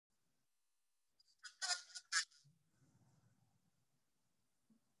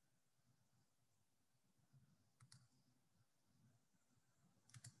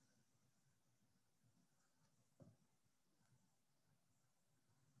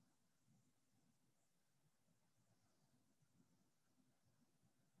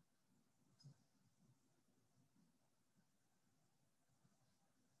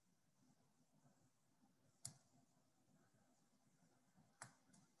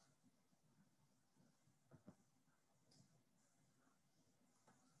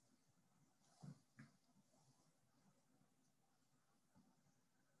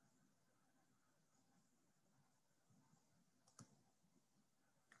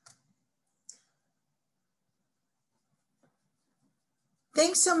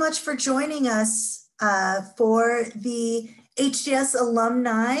Thanks so much for joining us for the HDS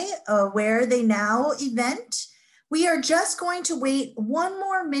Alumni Where Are They Now event. We are just going to wait one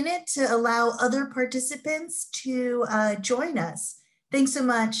more minute to allow other participants to join us. Thanks so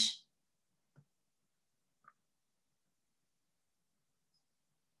much.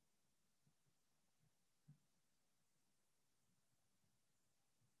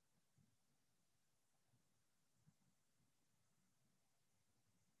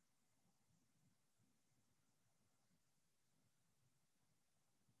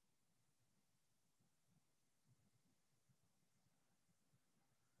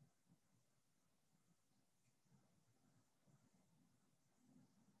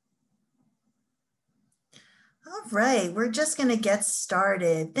 All right, we're just going to get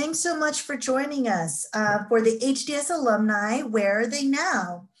started. Thanks so much for joining us for the HDS Alumni. Where are they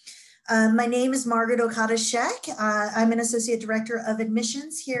now? My name is Margaret Okada-Sheck. I'm an Associate Director of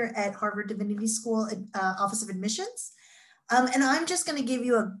Admissions here at Harvard Divinity School Office of Admissions. And I'm just going to give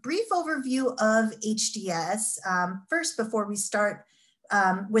you a brief overview of HDS first before we start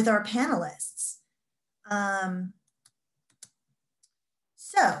with our panelists.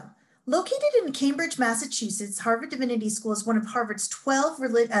 Located in Cambridge, Massachusetts, Harvard Divinity School is one of Harvard's 12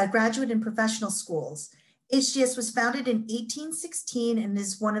 graduate and professional schools. HDS was founded in 1816 and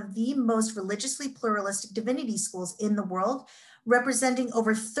is one of the most religiously pluralistic divinity schools in the world, representing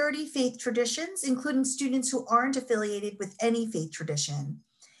over 30 faith traditions, including students who aren't affiliated with any faith tradition.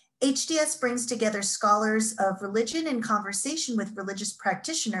 HDS brings together scholars of religion in conversation with religious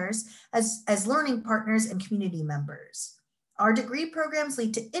practitioners as learning partners and community members. Our degree programs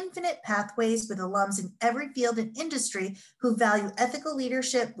lead to infinite pathways with alums in every field and industry who value ethical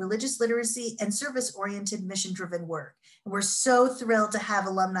leadership, religious literacy, and service-oriented, mission-driven work. And we're so thrilled to have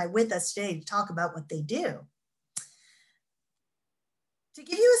alumni with us today to talk about what they do. To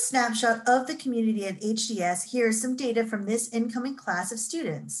give you a snapshot of the community at HDS, here is some data from this incoming class of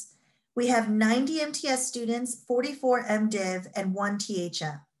students. We have 90 MTS students, 44 MDiv, and 1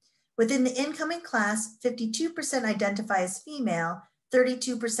 THM. Within the incoming class, 52% identify as female,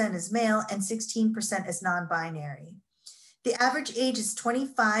 32% as male, and 16% as non-binary. The average age is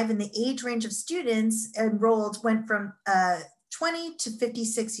 25, and the age range of students enrolled went from 20 to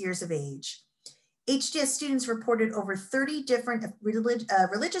 56 years of age. HDS students reported over 30 different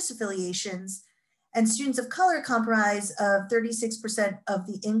religious affiliations, and students of color comprise of 36% of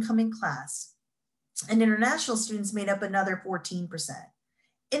the incoming class, and international students made up another 14%.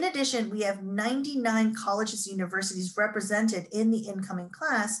 In addition, we have 99 colleges and universities represented in the incoming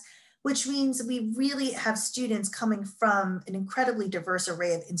class, which means we really have students coming from an incredibly diverse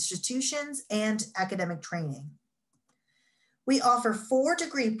array of institutions and academic training. We offer 4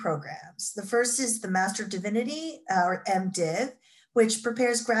 degree programs. The first is the Master of Divinity, or MDiv, which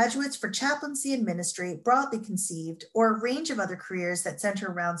prepares graduates for chaplaincy and ministry, broadly conceived, or a range of other careers that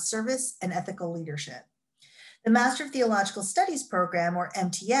center around service and ethical leadership. The Master of Theological Studies program, or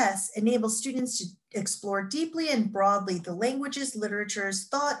MTS, enables students to explore deeply and broadly the languages, literatures,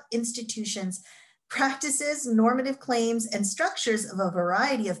 thought, institutions, practices, normative claims, and structures of a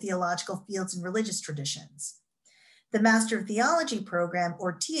variety of theological fields and religious traditions. The Master of Theology program,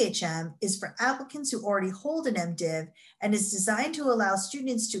 or THM, is for applicants who already hold an MDiv and is designed to allow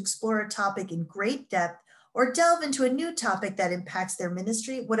students to explore a topic in great depth or delve into a new topic that impacts their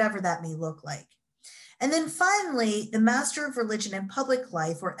ministry, whatever that may look like. And then finally, the Master of Religion and Public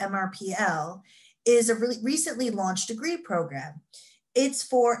Life, or MRPL, is a recently launched degree program. It's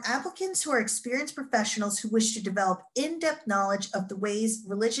for applicants who are experienced professionals who wish to develop in-depth knowledge of the ways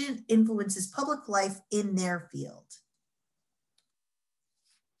religion influences public life in their field.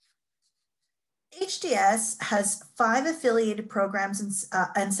 HDS has 5 affiliated programs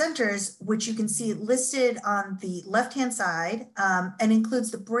and centers, which you can see listed on the left-hand side, and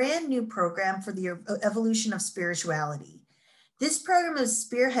includes the brand new program for the evolution of spirituality. This program is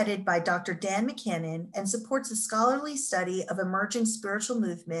spearheaded by Dr. Dan McCannon and supports the scholarly study of emerging spiritual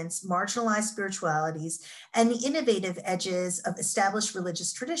movements, marginalized spiritualities, and the innovative edges of established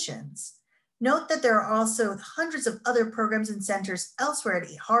religious traditions. Note that there are also hundreds of other programs and centers elsewhere at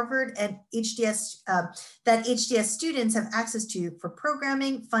Harvard and HDS that HDS students have access to for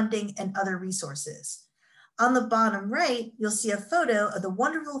programming, funding, and other resources. On the bottom right, you'll see a photo of the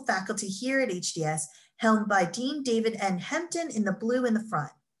wonderful faculty here at HDS, held by Dean David N. Hempton in the blue in the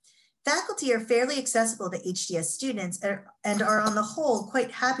front. Faculty are fairly accessible to HDS students and are on the whole quite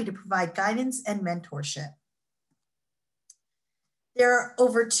happy to provide guidance and mentorship. There are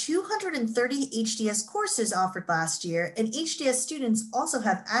over 230 HDS courses offered last year, and HDS students also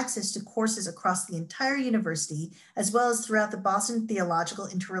have access to courses across the entire university, as well as throughout the Boston Theological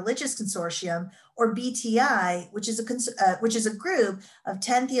Interreligious Consortium, or BTI, which is a group of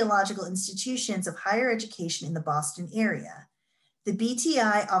 10 theological institutions of higher education in the Boston area. The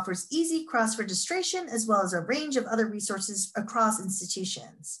BTI offers easy cross-registration as well as a range of other resources across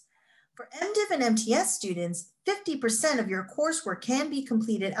institutions. For MDiv and MTS students, 50% of your coursework can be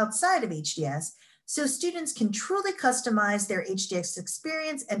completed outside of HDS, so students can truly customize their HDS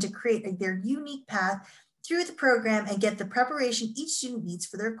experience and to create their unique path through the program and get the preparation each student needs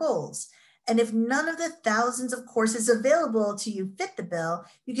for their goals. And if none of the thousands of courses available to you fit the bill,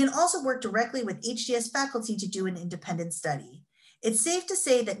 you can also work directly with HDS faculty to do an independent study. It's safe to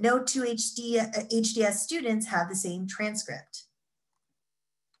say that no two HDS students have the same transcript.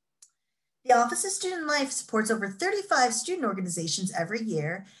 The Office of Student Life supports over 35 student organizations every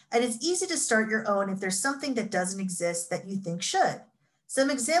year, and it's easy to start your own if there's something that doesn't exist that you think should. Some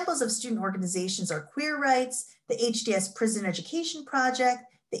examples of student organizations are Queer Rights, the HDS Prison Education Project,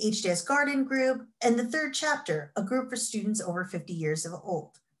 the HDS Garden Group, and the Third Chapter, a group for students over 50 years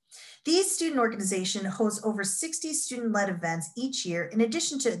old. These student organizations host over 60 student-led events each year, in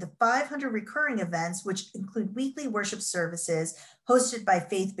addition to the 500 recurring events, which include weekly worship services hosted by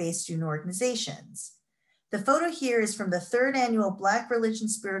faith-based student organizations. The photo here is from the third annual Black Religion,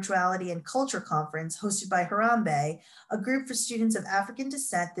 Spirituality, and Culture Conference hosted by Harambe, a group for students of African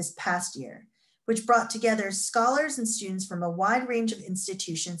descent this past year, which brought together scholars and students from a wide range of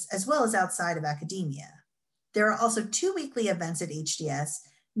institutions as well as outside of academia. There are also 2 weekly events at HDS,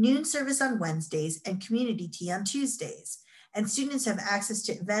 noon service on Wednesdays, and community tea on Tuesdays. And students have access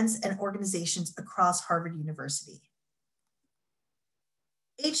to events and organizations across Harvard University.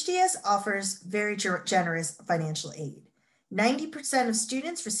 HDS offers very generous financial aid. 90% of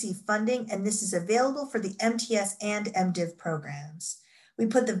students receive funding, and this is available for the MTS and MDiv programs. We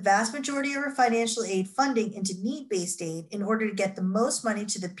put the vast majority of our financial aid funding into need-based aid in order to get the most money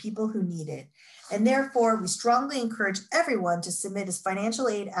to the people who need it. And therefore, we strongly encourage everyone to submit a financial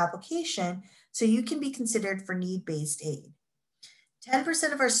aid application so you can be considered for need-based aid.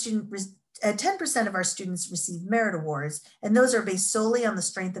 10% of our 10% of our students receive merit awards, and those are based solely on the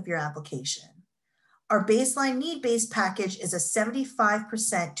strength of your application. Our baseline need-based package is a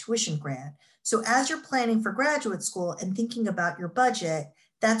 75% tuition grant. So as you're planning for graduate school and thinking about your budget,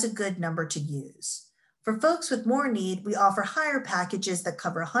 that's a good number to use. For folks with more need, we offer higher packages that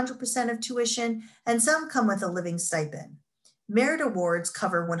cover 100% of tuition, and some come with a living stipend. Merit awards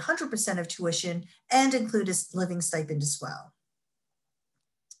cover 100% of tuition and include a living stipend as well.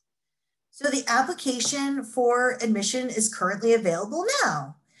 So the application for admission is currently available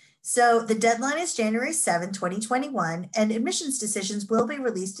now. So the deadline is January 7, 2021, and admissions decisions will be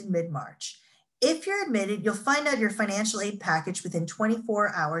released in mid-March. If you're admitted, you'll find out your financial aid package within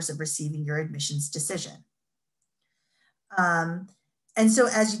 24 hours of receiving your admissions decision. And so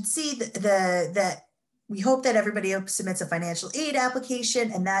as you'd see, that we hope that everybody submits a financial aid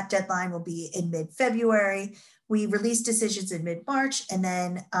application, and that deadline will be in mid-February. We release decisions in mid-March, and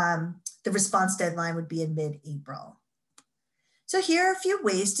then the response deadline would be in mid-April. So here are a few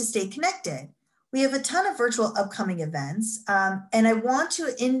ways to stay connected. We have a ton of virtual upcoming events, and I want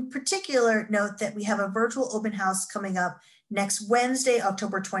to in particular note that we have a virtual open house coming up next Wednesday,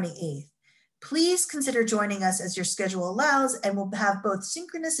 October 28th. Please consider joining us as your schedule allows, and we'll have both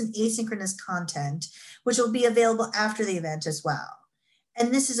synchronous and asynchronous content, which will be available after the event as well.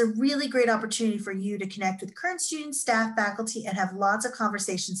 And this is a really great opportunity for you to connect with current students, staff, faculty, and have lots of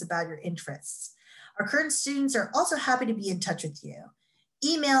conversations about your interests. Our current students are also happy to be in touch with you.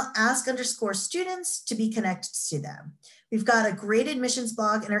 Email ask_students to be connected to them. We've got a great admissions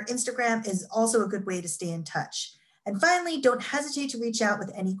blog, and our Instagram is also a good way to stay in touch. And finally, don't hesitate to reach out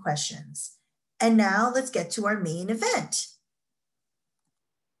with any questions. And now let's get to our main event.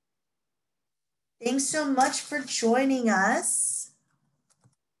 Thanks so much for joining us.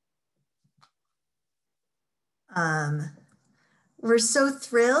 We're so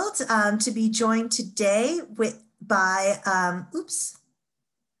thrilled to be joined today by, oops.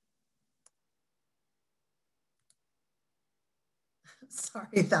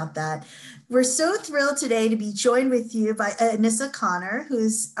 Sorry about that. We're so thrilled today to be joined with you by Anissa Connor,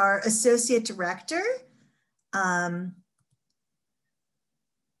 who's our Associate Director.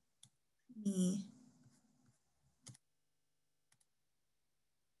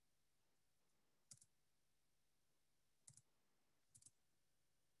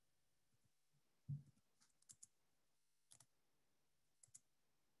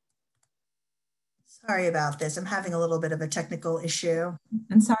 Sorry about this. I'm having a little bit of a technical issue.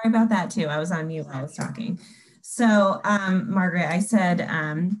 And sorry about that too. I was on mute while I was talking. So Margaret, I said,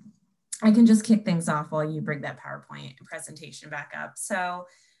 I can just kick things off while you bring that PowerPoint presentation back up. So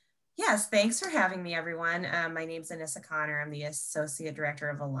yes, thanks for having me, everyone. My name is Anissa Connor. I'm the Associate Director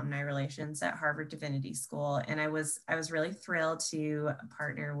of Alumni Relations at Harvard Divinity School. And I was really thrilled to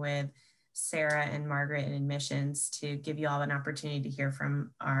partner with Sarah and Margaret in admissions to give you all an opportunity to hear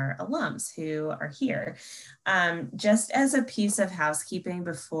from our alums who are here. Just as a piece of housekeeping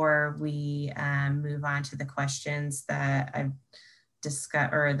before we move on to the questions that I've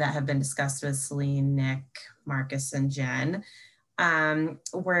discussed or that have been discussed with Celine, Nick, Marcus, and Jen.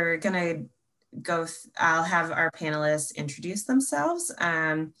 We're gonna I'll have our panelists introduce themselves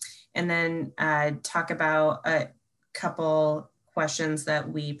and then talk about a couple questions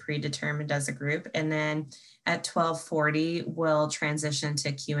that we predetermined as a group. And then at 12:40, we'll transition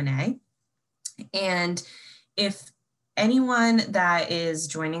to Q&A. And if anyone that is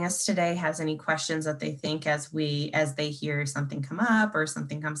joining us today has any questions that they think as they hear something come up or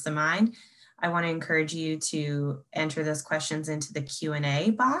something comes to mind, I want to encourage you to enter those questions into the Q&A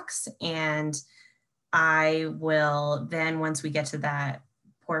box. And I will then, once we get to that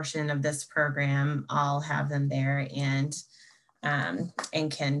portion of this program, I'll have them there and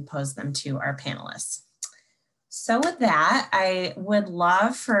can pose them to our panelists. So with that, I would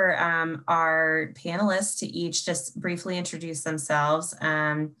love for our panelists to each just briefly introduce themselves.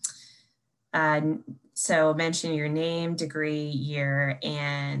 So mention your name, degree, year,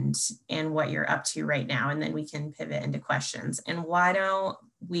 and what you're up to right now, and then we can pivot into questions. And why don't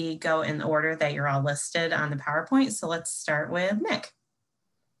we go in the order that you're all listed on the PowerPoint? So let's start with Nick.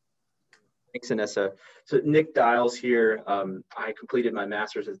 Thanks, Anissa. So Nick Dials here. I completed my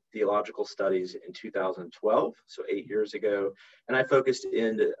master's in theological studies in 2012, so 8 years ago, and I focused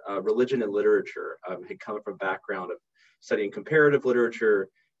in religion and literature. I had come from a background of studying comparative literature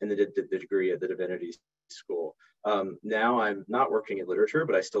and the degree at the Divinity School. Now I'm not working in literature,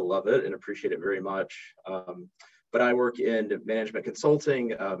 but I still love it and appreciate it very much. But I work in management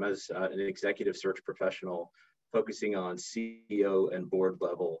consulting as an executive search professional, focusing on CEO and board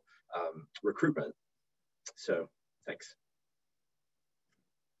level recruitment. So thanks.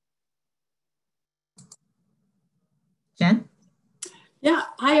 Jen? Yeah,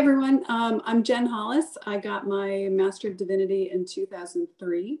 hi everyone. I'm Jen Hollis. I got my Master of Divinity in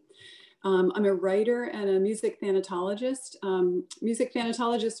 2003. I'm a writer and a music thanatologist. Music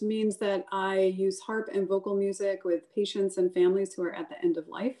thanatologist means that I use harp and vocal music with patients and families who are at the end of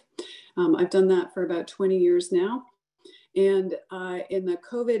life. I've done that for about 20 years now. And in the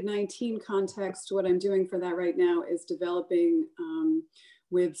COVID-19 context, what I'm doing for that right now is developing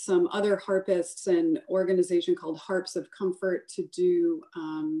with some other harpists an organization called Harps of Comfort to do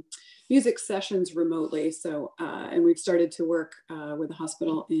music sessions remotely. So, and we've started to work with a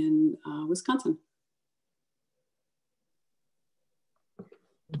hospital in Wisconsin.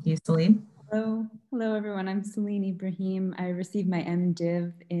 Thank you, Celine. Hello everyone. I'm Celine Ibrahim. I received my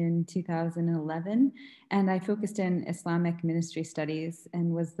MDiv in 2011, and I focused in Islamic ministry studies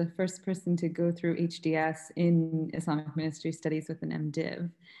and was the first person to go through HDS in Islamic ministry studies with an MDiv.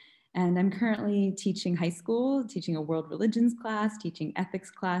 And I'm currently teaching high school, teaching a world religions class, teaching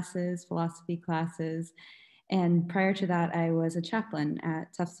ethics classes, philosophy classes. And prior to that, I was a chaplain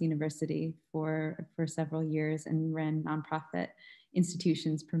at Tufts University for several years and ran nonprofit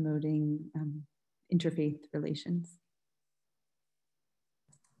institutions promoting interfaith relations.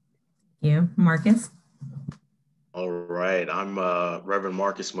 Thank you. Marcus? All right, I'm Reverend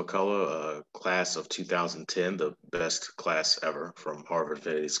Marcus McCullough, class of 2010, the best class ever from Harvard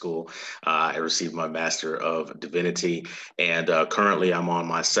Divinity School. I received my Master of Divinity, and currently I'm on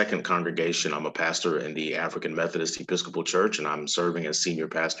my second congregation. I'm a pastor in the African Methodist Episcopal Church, and I'm serving as senior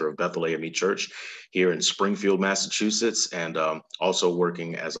pastor of Bethel AME Church here in Springfield, Massachusetts, and also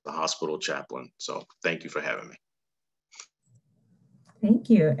working as a hospital chaplain. So thank you for having me. Thank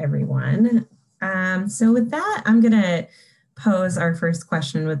you, everyone. So with that, I'm going to pose our first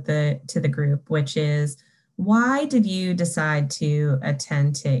question to the group, which is, why did you decide to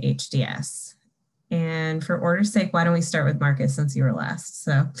attend to HDS? And for order's sake, why don't we start with Marcus since you were last?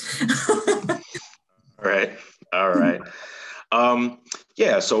 So. All right.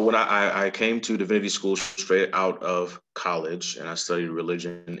 Yeah, so when I came to Divinity School straight out of college, and I studied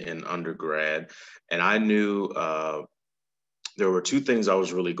religion in undergrad, and I knew there were two things I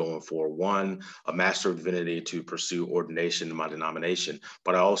was really going for. One, a Master of Divinity to pursue ordination in my denomination,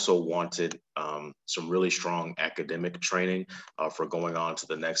 but I also wanted some really strong academic training for going on to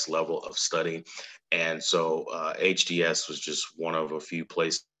the next level of study. And so HDS was just one of a few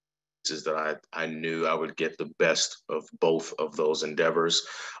places that I knew I would get the best of both of those endeavors.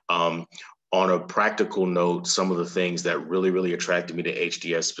 On a practical note, some of the things that really attracted me to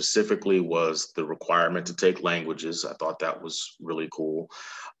HDS specifically was the requirement to take languages. I thought that was really cool.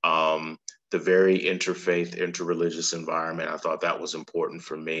 The very interfaith, interreligious environment, I thought that was important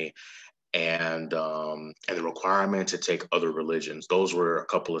for me. And the requirement to take other religions. Those were a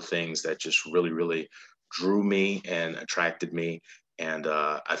couple of things that just really drew me and attracted me. And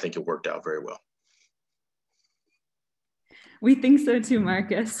I think it worked out very well. We think so too,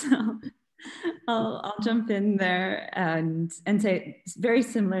 Marcus. I'll jump in there and say very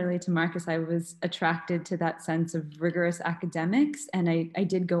similarly to Marcus, I was attracted to that sense of rigorous academics, and I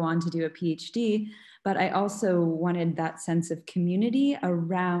did go on to do a PhD, but I also wanted that sense of community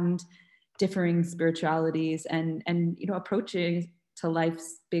around differing spiritualities and approaches to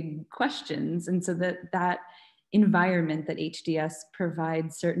life's big questions. And so that environment that HDS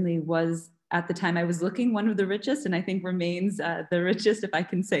provides certainly was, at the time I was looking, one of the richest, and I think remains the richest, if I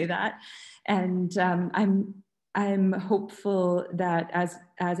can say that. And I'm hopeful that as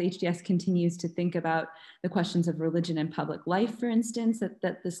HDS continues to think about the questions of religion and public life, for instance,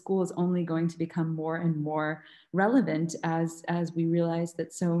 that the school is only going to become more and more relevant as we realize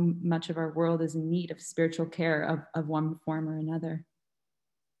that so much of our world is in need of spiritual care of one form or another.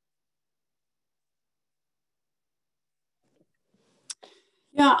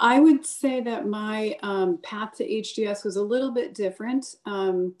 Yeah, I would say that my path to HDS was a little bit different.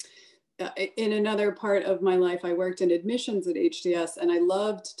 In another part of my life, I worked in admissions at HDS, and I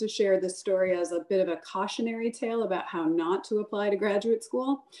loved to share this story as a bit of a cautionary tale about how not to apply to graduate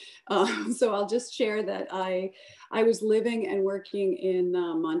school. So I'll just share that I was living and working in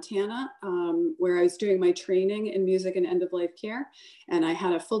Montana, where I was doing my training in music and end-of-life care. And I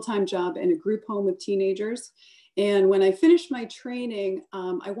had a full-time job in a group home with teenagers. And when I finished my training,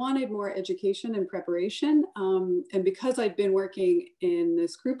 I wanted more education and preparation. And because I'd been working in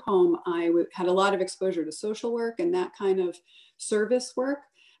this group home, I had a lot of exposure to social work and that kind of service work.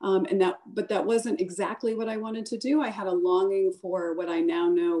 But that wasn't exactly what I wanted to do. I had a longing for what I now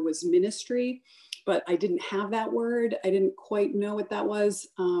know was ministry, but I didn't have that word. I didn't quite know what that was.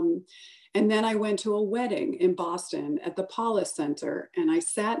 And then I went to a wedding in Boston at the Paulus Center, and I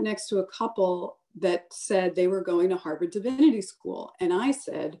sat next to a couple that said they were going to Harvard Divinity School. And I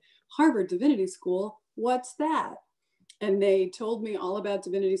said, Harvard Divinity School, what's that? And they told me all about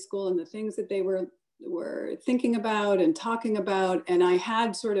Divinity School and the things that they were thinking about and talking about. And I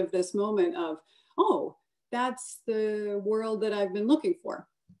had sort of this moment of, oh, that's the world that I've been looking for.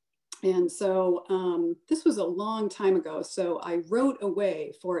 And so this was a long time ago. So I wrote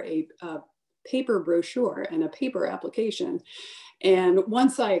away for a paper brochure and a paper application. And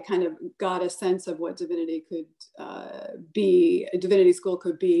once I kind of got a sense of what divinity could be, a divinity school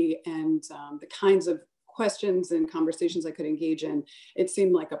could be, and the kinds of questions and conversations I could engage in, it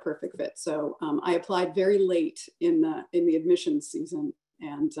seemed like a perfect fit. So I applied very late in the admissions season,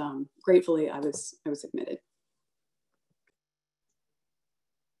 and gratefully I was admitted.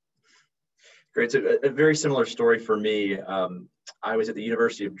 Great. So a very similar story for me. I was at the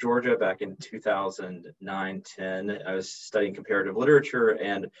University of Georgia back in 2009-10. I was studying comparative literature,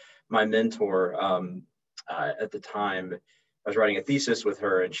 and my mentor at the time, I was writing a thesis with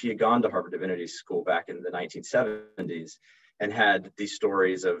her, and she had gone to Harvard Divinity School back in the 1970s and had these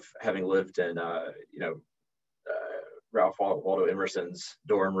stories of having lived in, Ralph Waldo Emerson's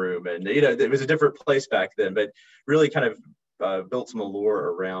dorm room. And, it was a different place back then, but really kind of built some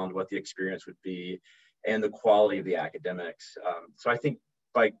allure around what the experience would be and the quality of the academics. So I think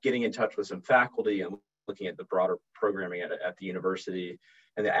by getting in touch with some faculty and looking at the broader programming at the university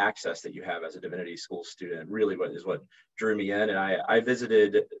and the access that you have as a divinity school student really is what drew me in. And I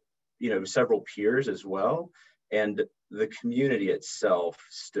visited, several peers as well. And the community itself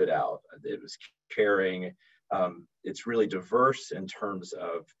stood out. It was caring. It's really diverse in terms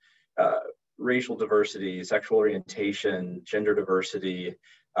of racial diversity, sexual orientation, gender diversity,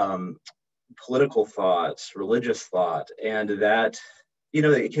 political thoughts, religious thought, and that,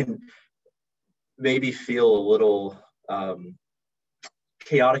 it can maybe feel a little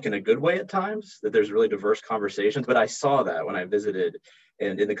chaotic in a good way at times, that there's really diverse conversations, but I saw that when I visited,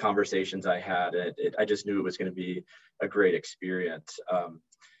 and in the conversations I had, I just knew it was going to be a great experience.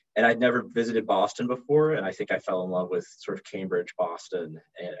 And I'd never visited Boston before, and I think I fell in love with sort of Cambridge, Boston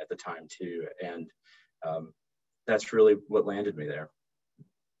at the time too, and that's really what landed me there.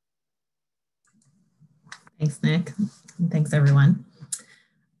 Thanks, Nick. And thanks, everyone.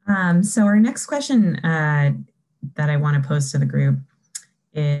 So our next question that I want to pose to the group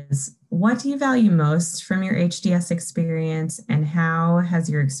is, what do you value most from your HDS experience, and how has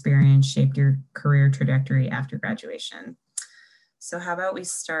your experience shaped your career trajectory after graduation? So how about we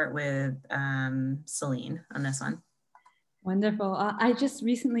start with Celine on this one? Wonderful. I just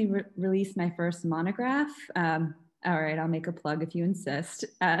recently released my first monograph. All right, I'll make a plug if you insist.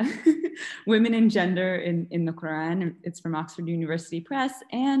 Women and Gender in the Quran. It's from Oxford University Press.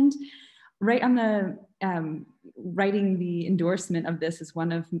 And right on the writing the endorsement of this is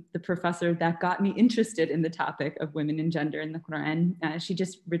one of the professors that got me interested in the topic of women and gender in the Quran. She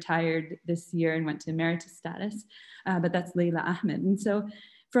just retired this year and went to emeritus status, but that's Layla Ahmed. And so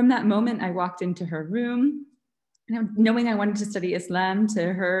from that moment, I walked into her room, knowing I wanted to study Islam,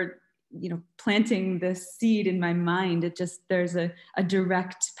 to her, planting this seed in my mind. There's a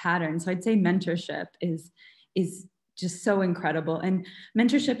direct pattern. So I'd say mentorship is just so incredible, and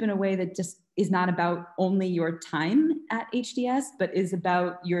mentorship in a way that just is not about only your time at HDS, but is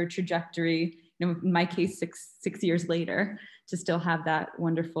about your trajectory. In my case, six years later, to still have that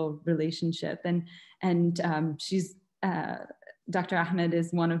wonderful relationship. And she's Dr. Ahmed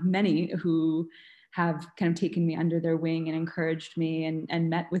is one of many who have kind of taken me under their wing and encouraged me and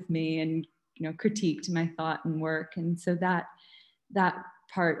met with me and critiqued my thought and work. And so that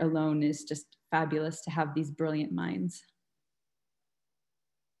part alone is just fabulous, to have these brilliant minds.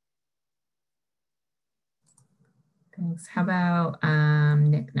 Thanks. How about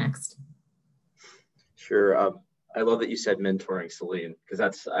Nick next? Sure. I love that you said mentoring, Celine,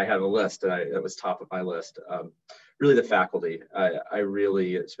 because I have a list and that was top of my list. Really the faculty. I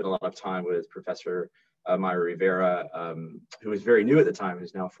really spent a lot of time with Professor Myra Rivera, who was very new at the time,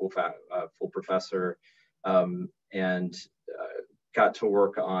 who's now full professor, and got to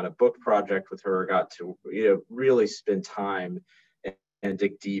work on a book project with her, got to really spend time and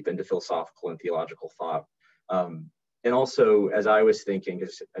dig deep into philosophical and theological thought. And also, as I was thinking,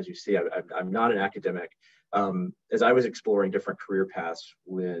 as you see, I'm not an academic, as I was exploring different career paths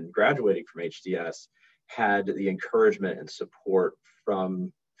when graduating from HDS, had the encouragement and support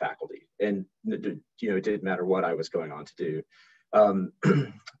from faculty, and it didn't matter what I was going on to do. I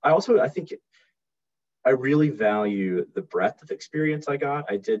think I really value the breadth of experience I got.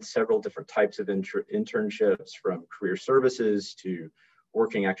 I did several different types of internships, from career services to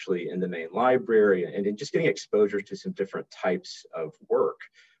working actually in the main library, and just getting exposure to some different types of work,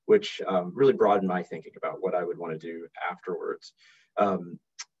 which really broadened my thinking about what I would want to do afterwards.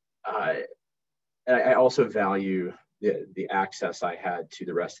 And I also value the access I had to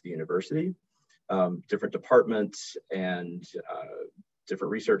the rest of the university, different departments and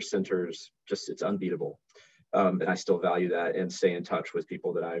different research centers. It's unbeatable. And I still value that and stay in touch with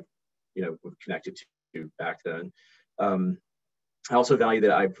people that I've connected to back then. I also value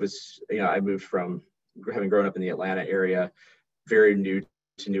that I moved from having grown up in the Atlanta area, very new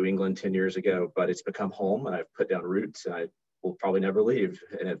to New England 10 years ago, but it's become home, and I've put down roots, and I will probably never leave.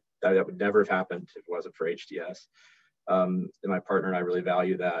 And that would never have happened if it wasn't for HDS. And my partner and I really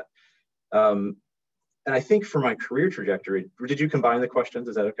value that. And I think for my career trajectory, did you combine the questions?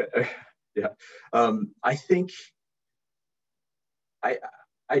 Is that okay? Yeah.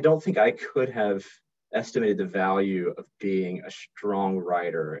 I don't think I could have estimated the value of being a strong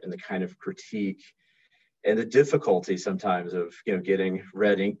writer and the kind of critique and the difficulty sometimes of getting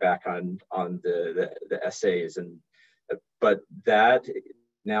red ink back on the essays, but that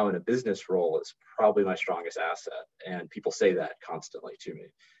now in a business role is probably my strongest asset, and people say that constantly to me.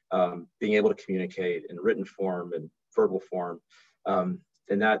 Being able to communicate in written form and verbal form,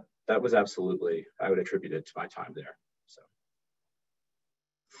 and that was absolutely, I would attribute it to my time there. So.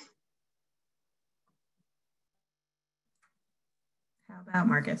 How about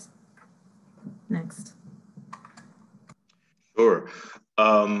Marcus? Next. Sure.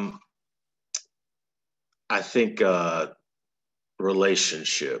 I think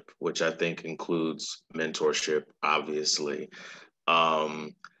relationship, which I think includes mentorship, obviously.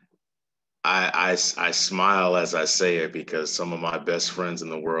 I smile as I say it, because some of my best friends in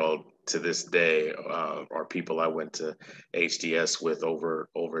the world to this day are people I went to HDS with over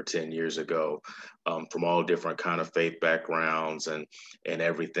 10 years ago, from all different kind of faith backgrounds and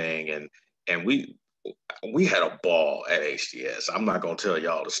everything. And we had a ball at HDS. I'm not going to tell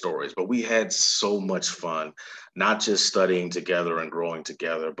y'all the stories, but we had so much fun, not just studying together and growing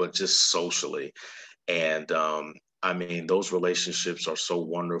together, but just socially. And I mean, those relationships are so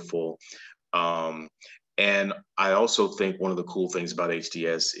wonderful. And I also think one of the cool things about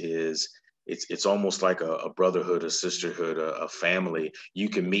HDS is it's almost like a brotherhood, a sisterhood, a family. You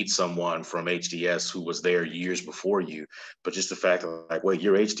can meet someone from HDS who was there years before you, but just the fact of like, wait,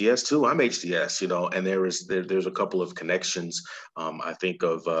 you're HDS too? I'm HDS, and there's a couple of connections. I think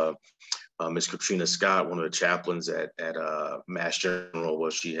of Ms. Katrina Scott, one of the chaplains at Mass General,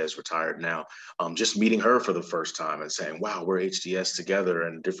 well, she has retired now, just meeting her for the first time and saying, wow, we're HDS together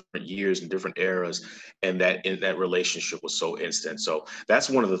in different years and different eras. And that relationship was so instant. So that's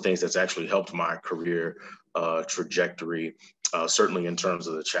one of the things that's actually helped my career trajectory, certainly in terms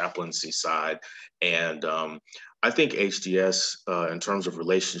of the chaplaincy side. And I think HDS, in terms of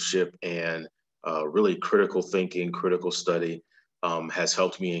relationship and really critical thinking, critical study, has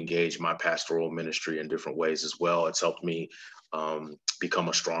helped me engage my pastoral ministry in different ways as well. It's helped me become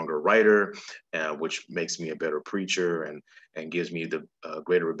a stronger writer, which makes me a better preacher and gives me the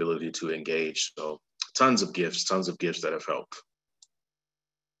greater ability to engage. So tons of gifts that have helped.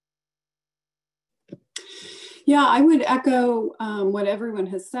 Yeah, I would echo what everyone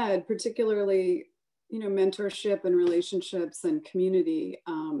has said, particularly, mentorship and relationships and community.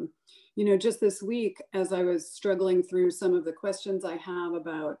 Just this week, as I was struggling through some of the questions I have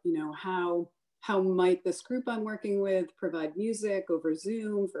about, how might this group I'm working with provide music over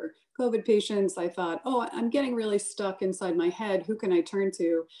Zoom for COVID patients, I thought, oh, I'm getting really stuck inside my head. Who can I turn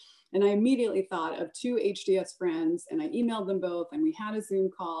to? And I immediately thought of 2 HDS friends, and I emailed them both, and we had a Zoom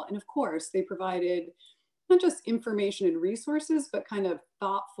call. And of course, they provided not just information and resources, but kind of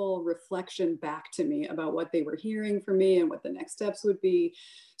thoughtful reflection back to me about what they were hearing from me and what the next steps would be.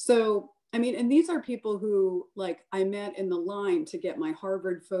 So, and these are people who, like, I met in the line to get my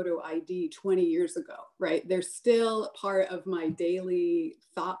Harvard photo ID 20 years ago, right? They're still part of my daily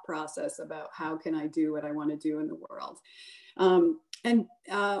thought process about how can I do what I want to do in the world.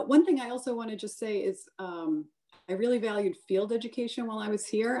 One thing I also want to just say is, I really valued field education while I was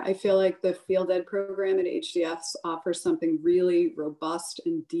here. I feel like the field ed program at HDS offers something really robust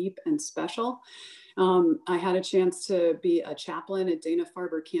and deep and special. I had a chance to be a chaplain at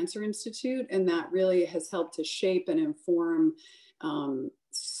Dana-Farber Cancer Institute, and that really has helped to shape and inform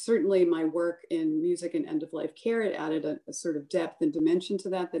certainly my work in music and end-of-life care. It added a sort of depth and dimension to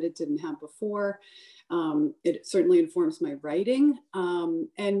that it didn't have before. It certainly informs my writing.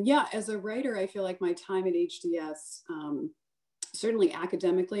 And yeah, as a writer, I feel like my time at HDS, certainly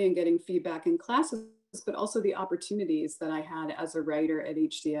academically and getting feedback in classes, but also the opportunities that I had as a writer at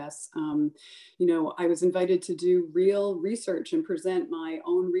HDS. I was invited to do real research and present my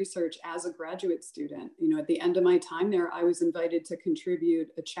own research as a graduate student. At the end of my time there, I was invited to contribute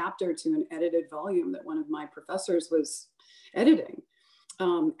a chapter to an edited volume that one of my professors was editing.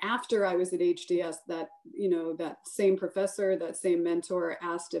 After I was at HDS, that same professor, that same mentor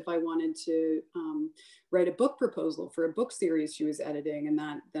asked if I wanted to write a book proposal for a book series she was editing, and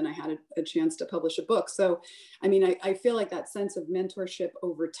then I had a chance to publish a book. So, I feel like that sense of mentorship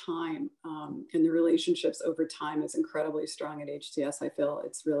over time and the relationships over time is incredibly strong at HDS. I feel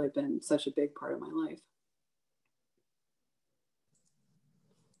it's really been such a big part of my life.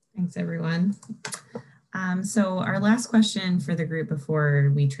 Thanks, everyone. So our last question for the group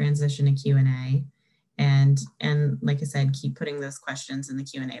before we transition to Q&A, and like I said, keep putting those questions in the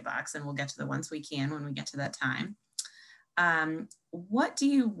Q&A box, and we'll get to the ones we can when we get to that time. What do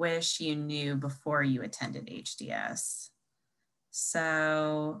you wish you knew before you attended HDS?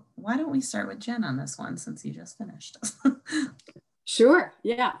 So why don't we start with Jen on this one, since you just finished? Sure.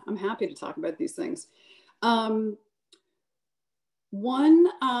 Yeah, I'm happy to talk about these things. I'm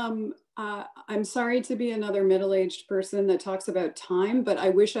sorry to be another middle-aged person that talks about time, but I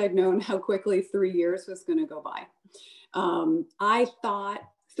wish I'd known how quickly 3 years was going to go by. I thought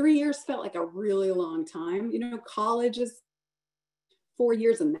 3 years felt like a really long time. College is 4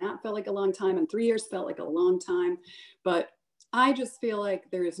 years, and that felt like a long time, and 3 years felt like a long time. But I just feel like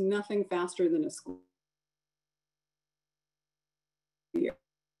there is nothing faster than a school year.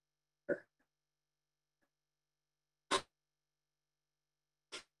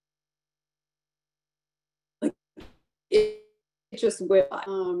 It just will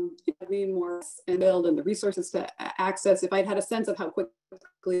be more and build and the resources to access. If I'd had a sense of how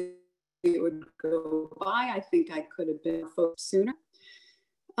quickly it would go by, I think I could have been focused sooner.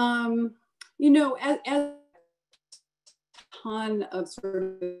 As a ton of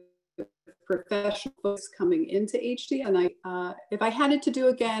sort of professional folks coming into HD, and if I had it to do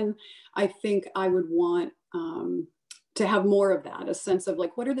again, I think I would want to have more of that, a sense of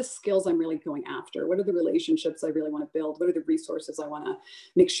like, what are the skills I'm really going after? What are the relationships I really want to build? What are the resources I want to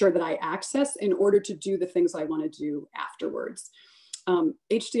make sure that I access in order to do the things I want to do afterwards?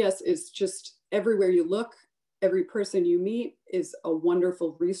 HDS is just everywhere you look, every person you meet is a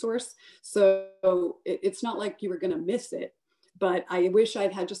wonderful resource. So it's not like you were going to miss it, but I wish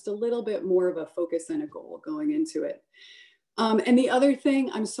I'd had just a little bit more of a focus and a goal going into it. And the other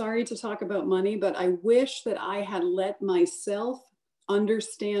thing, I'm sorry to talk about money, but I wish that I had let myself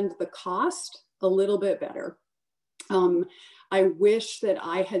understand the cost a little bit better. I wish that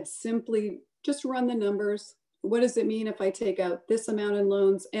I had simply just run the numbers. What does it mean if I take out this amount in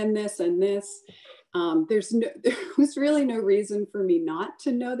loans and this and this? There was really no reason for me not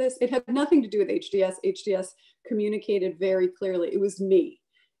to know this. It had nothing to do with HDS. HDS communicated very clearly. It was me.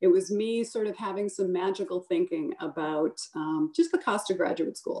 It was me sort of having some magical thinking about just the cost of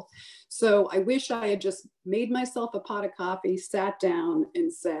graduate school. So I wish I had just made myself a pot of coffee, sat down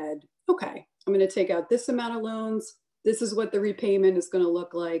and said, okay, I'm going to take out this amount of loans. This is what the repayment is going to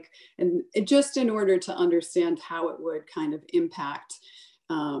look like. And just in order to understand how it would kind of impact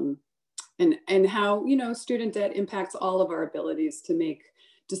and how, you know, student debt impacts all of our abilities to make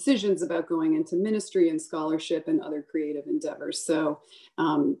decisions about going into ministry and scholarship and other creative endeavors. So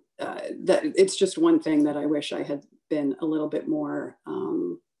that it's just one thing that I wish I had been a little bit more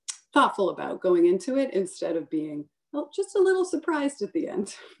thoughtful about going into it, instead of being, well, just a little surprised at the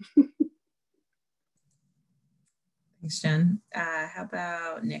end. Thanks, Jen. How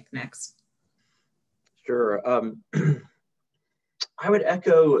about Nick next? Sure. I would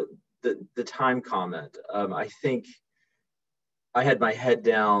echo the time comment. I think I had my head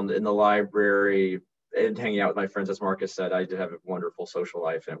down in the library and hanging out with my friends. As Marcus said, I did have a wonderful social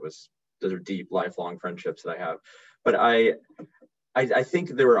life, and those are deep, lifelong friendships that I have. But I think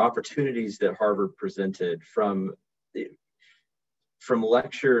there were opportunities that Harvard presented, from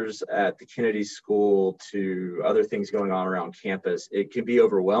lectures at the Kennedy School to other things going on around campus. It can be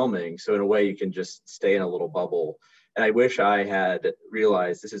overwhelming. So in a way, you can just stay in a little bubble. And I wish I had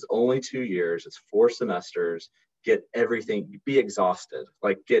realized this is only 2 years, it's 4 semesters, get everything, be exhausted,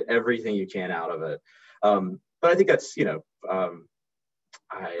 like get everything you can out of it. But I think that's, you know,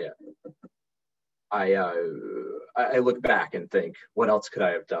 I look back and think, what else could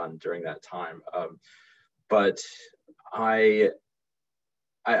I have done during that time? But I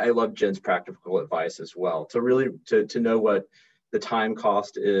love Jen's practical advice as well, to really to know what the time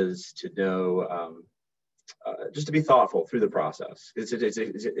cost is, to know just to be thoughtful through the process. It's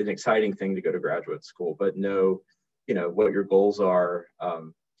an exciting thing to go to graduate school, but know, you know, what your goals are.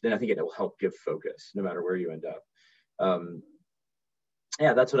 Then I think it will help give focus no matter where you end up.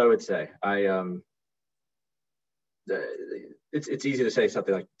 Yeah, that's what I would say. It's easy to say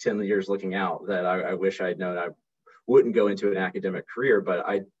something like 10 years looking out, that I wish I'd known I wouldn't go into an academic career, but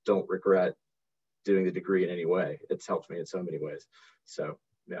I don't regret doing the degree in any way. It's helped me in so many ways. So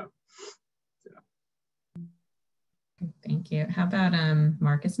yeah. Thank you. How about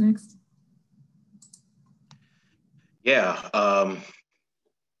Marcus next? Yeah, of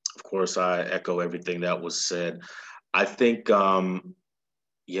course, I echo everything that was said. I think,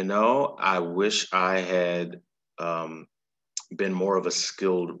 you know, I wish I had been more of a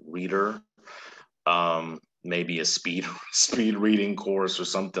skilled reader, maybe a speed reading course or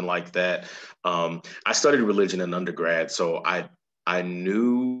something like that. I studied religion in undergrad, so I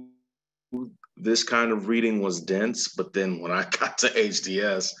knew this kind of reading was dense, but then when I got to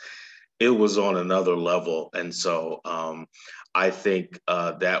HDS, it was on another level. And so I think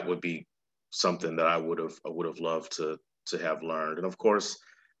that would be something that I would have loved to have learned. And of course,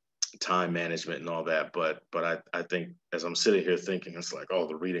 time management and all that. But I think as I'm sitting here thinking, it's like, oh,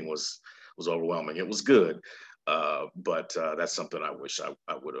 the reading was overwhelming. It was good, but that's something I wish I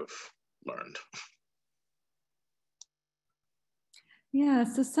would have learned. Yeah,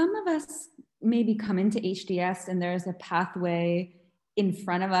 so some of us maybe come into HDS and there's a pathway in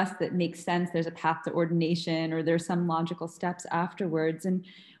front of us that makes sense. There's a path to ordination, or there's some logical steps afterwards. And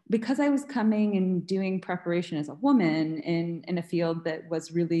because I was coming and doing preparation as a woman in a field that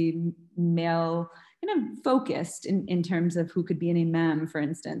was really male kind of focused in terms of who could be an imam, for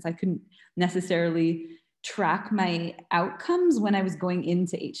instance, I couldn't necessarily track my outcomes when I was going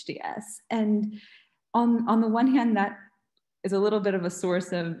into HDS. And on the one hand, that is a little bit of a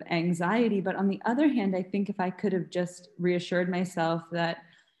source of anxiety. But on the other hand, I think if I could have just reassured myself that,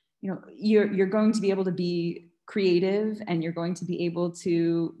 you know, you're going to be able to be creative, and you're going to be able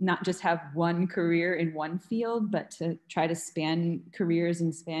to not just have one career in one field, but to try to span careers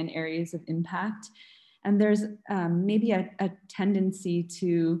and span areas of impact. And there's maybe a tendency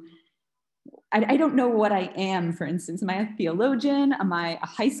to, I don't know what I am, for instance. Am I a theologian? Am I a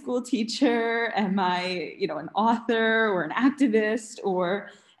high school teacher? Am I, you know, an author or an activist? Or,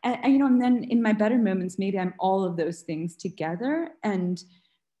 and, you know, and then in my better moments, maybe I'm all of those things together, and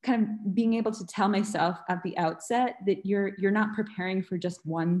kind of being able to tell myself at the outset that you're not preparing for just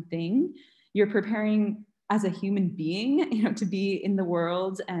one thing. You're preparing as a human being, you know, to be in the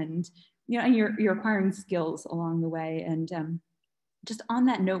world, and, you know, and you're acquiring skills along the way. And just on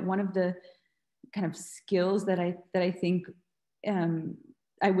that note, one of the kind of skills that I think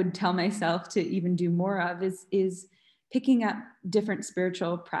I would tell myself to even do more of is picking up different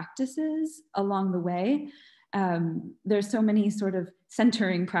spiritual practices along the way. There's so many sort of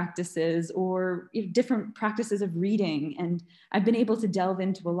centering practices or different practices of reading. And I've been able to delve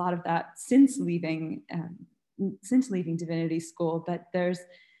into a lot of that since leaving divinity school. But there's,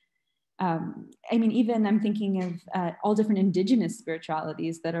 I mean, even I'm thinking of all different indigenous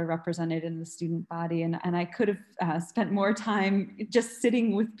spiritualities that are represented in the student body. And I could have spent more time just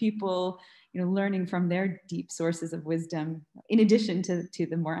sitting with people, learning from their deep sources of wisdom, in addition to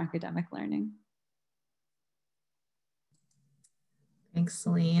the more academic learning. Thanks,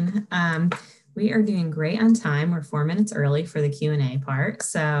 Celine. We are doing great on time. We're 4 minutes early for the Q&A part.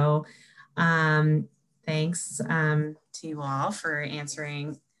 So thanks to you all for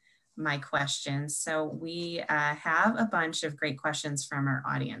answering my questions. So we have a bunch of great questions from our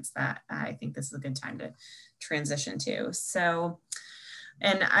audience that I think this is a good time to transition to. So,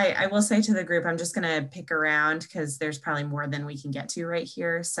 and I will say to the group, I'm just gonna pick around because there's probably more than we can get to right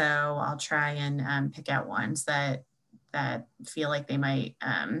here. So I'll try and pick out ones that feel like they might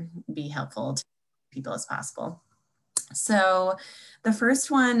be helpful to people as possible. So the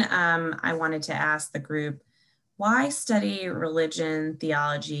first one I wanted to ask the group, why study religion,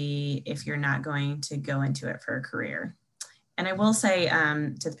 theology, if you're not going to go into it for a career? And I will say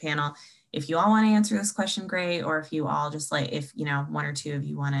to the panel, if you all want to answer this question, great. Or if you all just if one or two of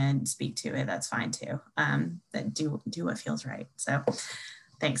you want to speak to it, that's fine too. That do what feels right. So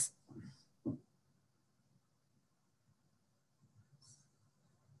thanks.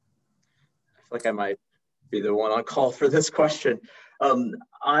 Like I might be the one on call for this question.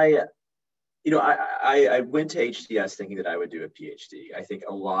 I went to HDS thinking that I would do a PhD. I think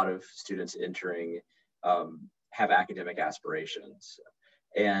a lot of students entering have academic aspirations.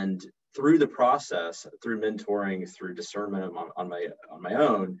 And through the process, through mentoring, through discernment on my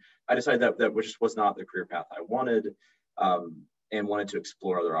own, I decided that which was not the career path I wanted, and wanted to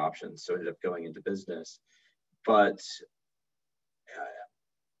explore other options. So I ended up going into business. But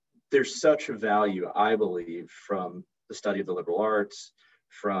there's such a value, I believe, from the study of the liberal arts,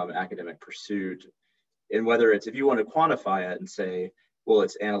 from academic pursuit, and whether it's, if you want to quantify it and say, well,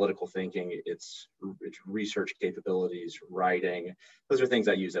 it's analytical thinking, it's research capabilities, writing, those are things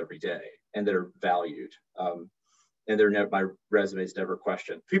I use every day and that are valued. And my resume is never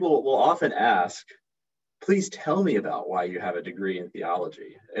questioned. People will often ask, please tell me about why you have a degree in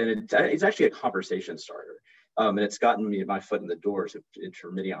theology. And it's actually a conversation starter. And it's gotten me my foot in the doors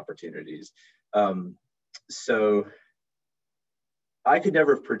into many opportunities. So I could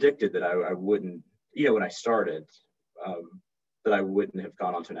never have predicted that I wouldn't, when I started, that I wouldn't have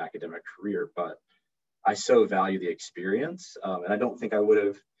gone on to an academic career, but I so value the experience. And I don't think I would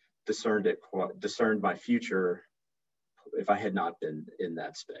have discerned my future if I had not been in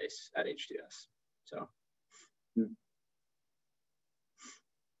that space at HDS.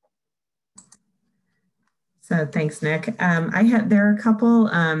 So thanks, Nick. There are a couple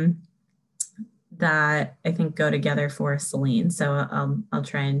that I think go together for Celine. So I'll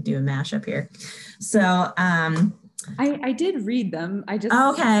try and do a mashup here. So I did read them. I just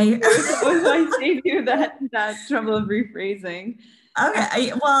okay. I saved you that trouble of rephrasing.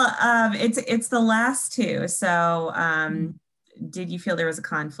 Okay. Well, it's the last two. So did you feel there was a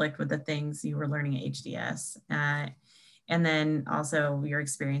conflict with the things you were learning at HDS? And then also your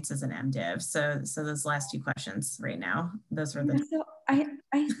experience as an MDiv. So those last two questions right now, those were the. So I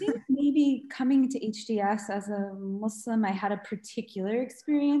think maybe coming to HDS as a Muslim, I had a particular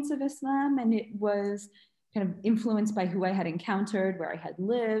experience of Islam, and it was kind of influenced by who I had encountered, where I had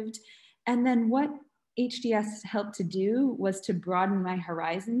lived. And then what HDS helped to do was to broaden my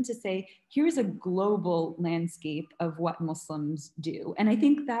horizon to say, here's a global landscape of what Muslims do. And I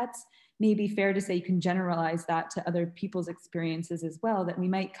think that's maybe fair to say you can generalize that to other people's experiences as well, that we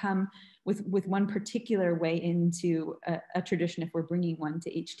might come with one particular way into a tradition if we're bringing one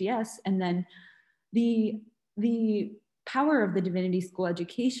to HDS. And then the power of the divinity school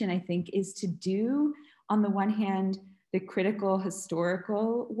education, I think, is to do, on the one hand, the critical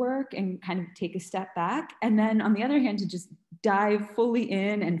historical work and kind of take a step back. And then on the other hand, to just dive fully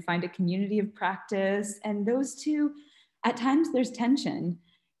in and find a community of practice. And those two, at times there's tension.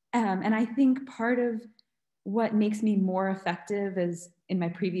 And I think part of what makes me more effective is in my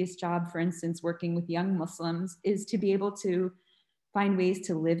previous job, for instance, working with young Muslims, is to be able to find ways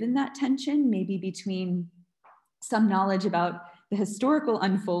to live in that tension, maybe between some knowledge about the historical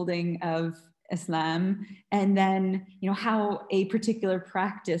unfolding of Islam, and then how a particular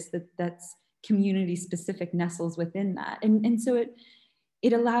practice that's community specific nestles within that. And so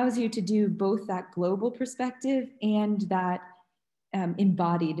it allows you to do both that global perspective and that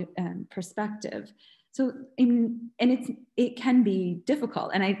embodied perspective. So, it can be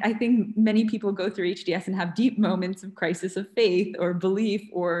difficult. And I think many people go through HDS and have deep moments of crisis of faith or belief,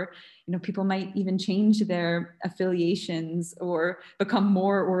 or, people might even change their affiliations or become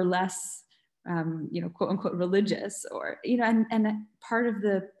more or less, quote unquote, religious, or, and part of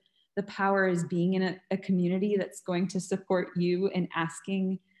the power is being in a community that's going to support you in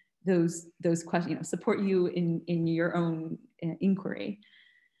asking those questions, support you in your own inquiry.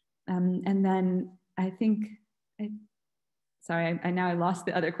 And then I think, sorry, I lost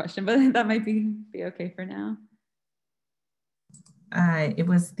the other question, but that might be okay for now. It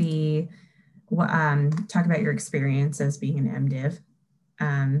was talk about your experience as being an MDiv.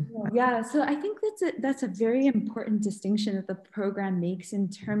 Yeah, so I think that's a very important distinction that the program makes in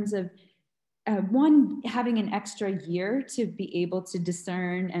terms of one, having an extra year to be able to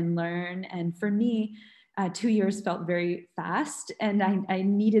discern and learn. And for me, 2 years felt very fast, and I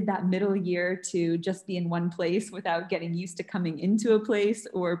needed that middle year to just be in one place without getting used to coming into a place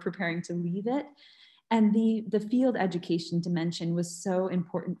or preparing to leave it. And the field education dimension was so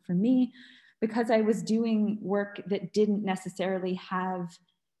important for me because I was doing work that didn't necessarily have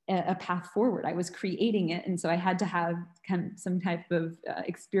a path forward. I was creating it. And so I had to have kind of some type of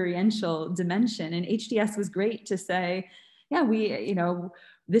experiential dimension. And HDS was great to say, yeah,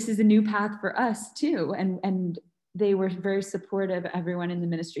 this is a new path for us too. And they were very supportive, everyone in the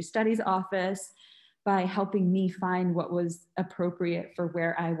ministry studies office, by helping me find what was appropriate for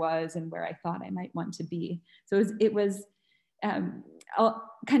where I was and where I thought I might want to be. So it was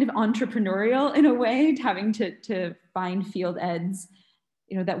kind of entrepreneurial in a way, having to find field eds,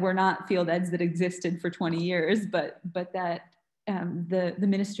 that were not field eds that existed for 20 years, but that the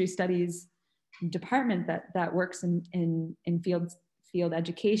ministry studies department that works in field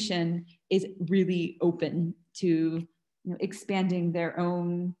education is really open to expanding their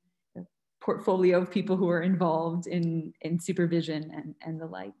own portfolio of people who are involved in supervision and the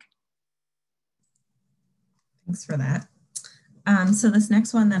like. Thanks for that. So this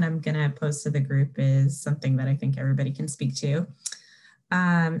next one that I'm gonna pose to the group is something that I think everybody can speak to.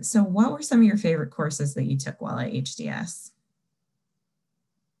 So what were some of your favorite courses that you took while at HDS?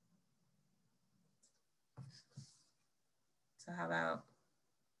 So how about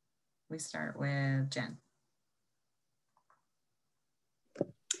we start with Jen?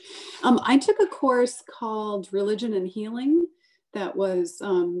 I took a course called Religion and Healing. That was,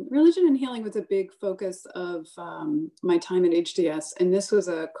 Religion and Healing was a big focus of my time at HDS. And this was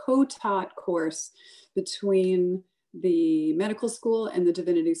a co-taught course between the medical school and the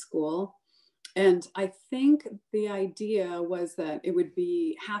divinity school. And I think the idea was that it would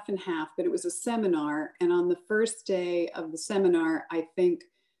be half and half, but it was a seminar. And on the first day of the seminar, I think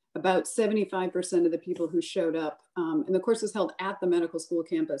about 75% of the people who showed up, and the course was held at the medical school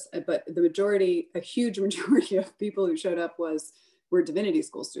campus, but the majority, a huge majority of people who showed up were divinity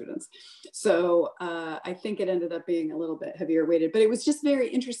school students. So I think it ended up being a little bit heavier weighted, but it was just very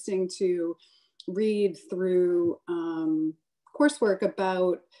interesting to read through coursework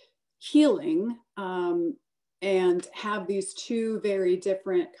about healing and have these two very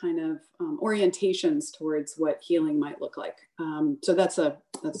different kind of orientations towards what healing might look like. So that's a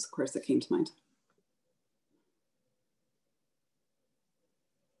course that came to mind.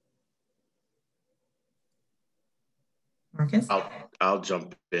 Marcus? I'll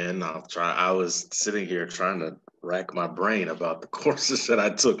jump in. I was sitting here trying to rack my brain about the courses that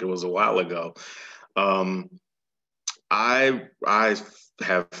I took. It was a while ago. I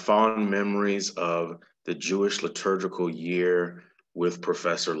have fond memories of the Jewish liturgical year with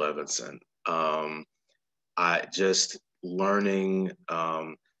Professor Levinson. I just learning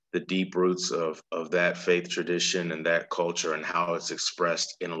the deep roots of that faith tradition and that culture and how it's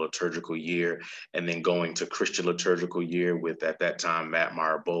expressed in a liturgical year, and then going to Christian liturgical year with, at that time, Matt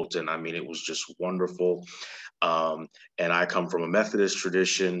Meyer Bolton. I mean, it was just wonderful. And I come from a Methodist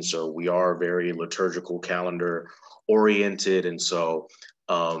tradition, so we are very liturgical calendar oriented. And so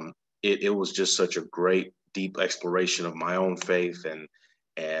it was just such a great, deep exploration of my own faith.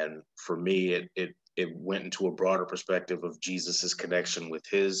 And for me, it went into a broader perspective of Jesus's connection with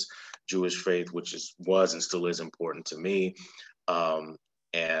his Jewish faith, which was and still is important to me. And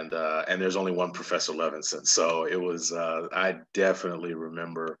there's only one Professor Levinson. So it was, I definitely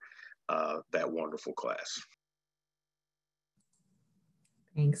remember that wonderful class.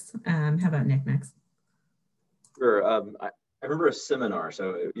 Thanks. How about Nick next? Sure. I remember a seminar.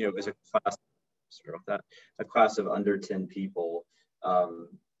 So, it was a class of under 10 people,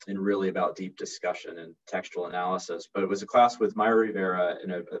 and really about deep discussion and textual analysis. But it was a class with Myra Rivera,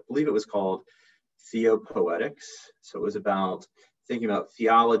 and I believe it was called Theopoetics. So it was about thinking about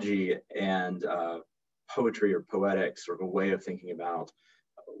theology and poetry or poetics, sort of a way of thinking about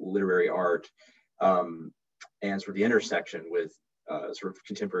literary art, and sort of the intersection with sort of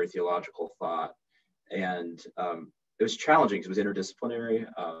contemporary theological thought. And it was challenging because it was interdisciplinary,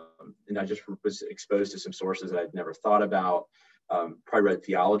 and I just was exposed to some sources that I'd never thought about. Probably read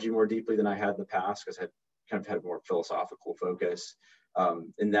theology more deeply than I had in the past because I had kind of had a more philosophical focus.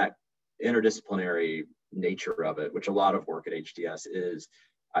 And that interdisciplinary nature of it, which a lot of work at HDS is,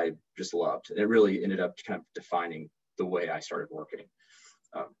 I just loved. And it really ended up kind of defining the way I started working.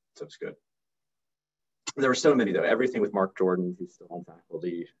 So it's good. There were so many though. Everything with Mark Jordan, who's still on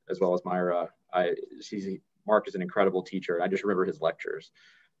faculty, as well as Myra. Mark is an incredible teacher. And I just remember his lectures.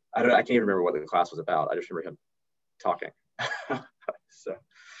 I can't even remember what the class was about. I just remember him talking. So.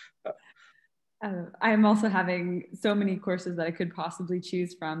 I'm also having so many courses that I could possibly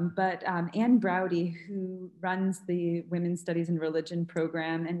choose from, but Anne Browdy, who runs the Women's Studies in Religion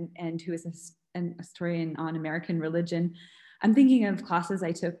program and who is an historian on American religion, I'm thinking of classes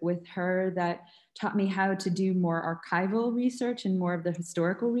I took with her that taught me how to do more archival research and more of the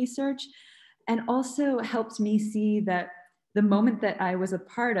historical research, and also helped me see that the moment that I was a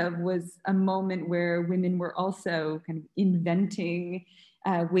part of was a moment where women were also kind of inventing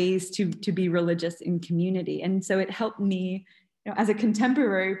ways to be religious in community. And so it helped me, as a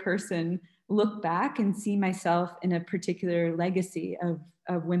contemporary person, look back and see myself in a particular legacy of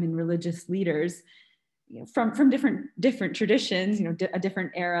women religious leaders, from different traditions, a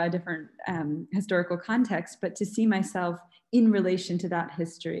different era, a different historical context, but to see myself in relation to that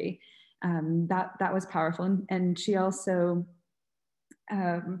history, that was powerful. And she also,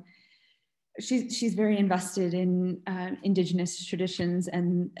 she's very invested in Indigenous traditions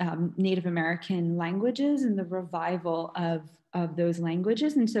and Native American languages and the revival of those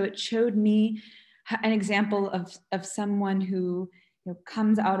languages. And so it showed me an example of someone who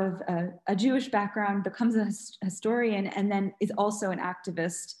comes out of a Jewish background, becomes a historian, and then is also an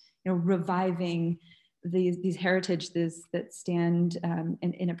activist, reviving these heritages that stand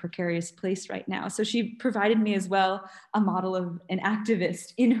in a precarious place right now. So she provided me as well a model of an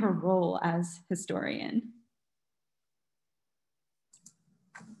activist in her role as historian.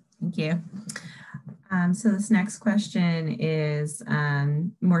 Thank you. So this next question is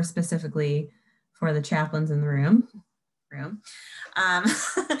more specifically for the chaplains in the room.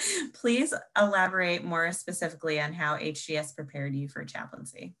 Please elaborate more specifically on how HDS prepared you for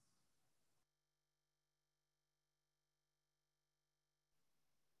chaplaincy.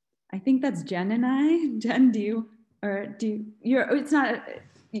 I think that's Jen and I. Jen, do you want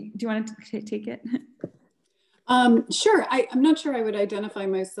to take it? Sure. I'm not sure I would identify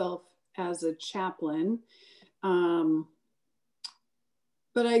myself as a chaplain.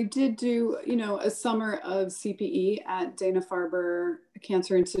 But I did do, a summer of CPE at Dana-Farber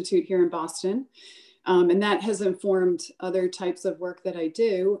Cancer Institute here in Boston. And that has informed other types of work that I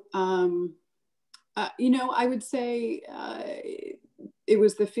do. I would say it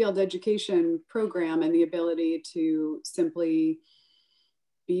was the field education program and the ability to simply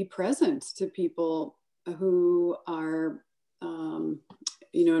be present to people who are, in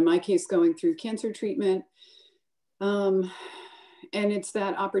my case, going through cancer treatment. And it's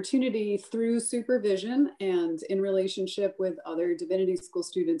that opportunity through supervision and in relationship with other divinity school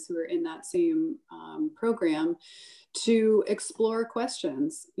students who are in that same program to explore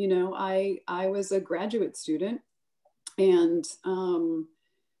questions. I was a graduate student, and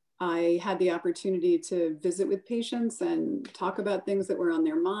I had the opportunity to visit with patients and talk about things that were on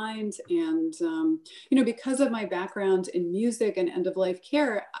their mind. And, because of my background in music and end-of-life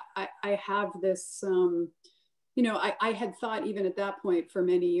care, I have this, I had thought even at that point for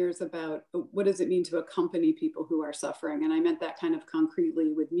many years about what does it mean to accompany people who are suffering? And I meant that kind of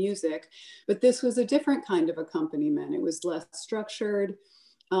concretely with music, but this was a different kind of accompaniment. It was less structured.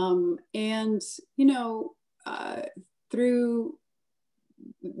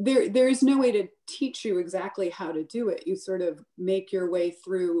 There is no way to teach you exactly how to do it. You sort of make your way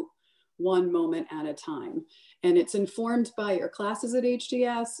through one moment at a time. And it's informed by your classes at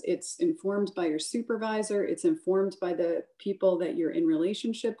HDS. It's informed by your supervisor. It's informed by the people that you're in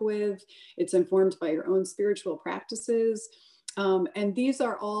relationship with. It's informed by your own spiritual practices. And these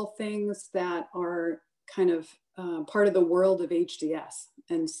are all things that are kind of part of the world of HDS.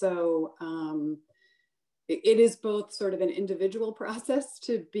 And so it is both sort of an individual process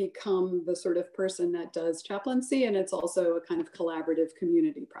to become the sort of person that does chaplaincy, and it's also a kind of collaborative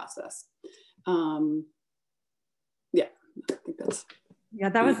community process. Yeah, I think that's. Yeah,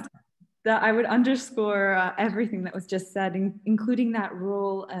 that was, I would underscore everything that was just said, including that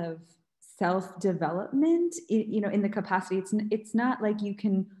role of self-development, in the capacity. It's not like you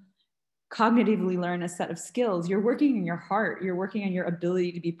can cognitively learn a set of skills. You're working in your heart. You're working on your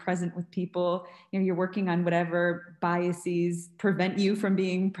ability to be present with people. You're working on whatever biases prevent you from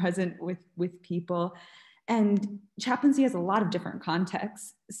being present with people. And chaplaincy has a lot of different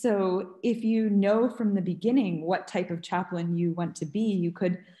contexts. So if you know from the beginning what type of chaplain you want to be, you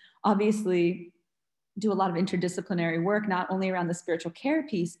could obviously do a lot of interdisciplinary work, not only around the spiritual care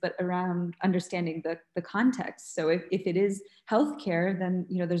piece, but around understanding the context. So if it is healthcare, then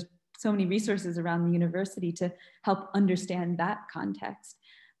there's so many resources around the university to help understand that context.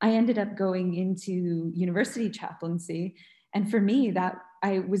 I ended up going into university chaplaincy. And for me, that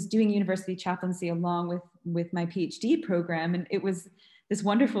I was doing university chaplaincy along with my PhD program. And it was this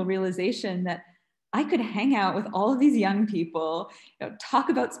wonderful realization that I could hang out with all of these young people, talk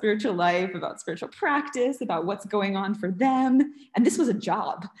about spiritual life, about spiritual practice, about what's going on for them. And this was a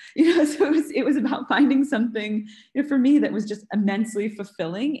job, so it was about finding something for me that was just immensely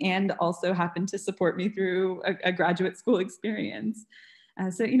fulfilling and also happened to support me through a graduate school experience.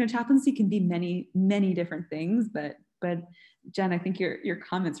 So chaplaincy can be many, many different things, but Jen, I think your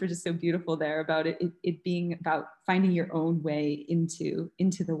comments were just so beautiful there about it being about finding your own way into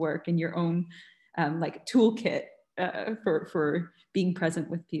the work and your own like toolkit for being present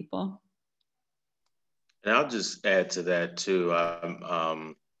with people. And I'll just add to that too.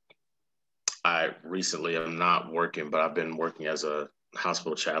 I recently am not working, but I've been working as a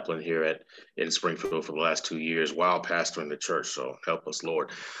hospital chaplain here in Springfield for the last 2 years while pastoring the church. So help us,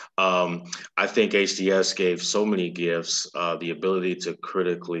 Lord. I think HDS gave so many gifts, the ability to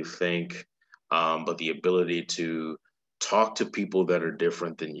critically think, but the ability to talk to people that are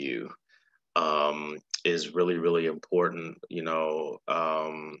different than you. Is really, really important.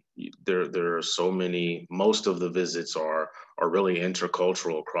 There are so many, most of the visits are really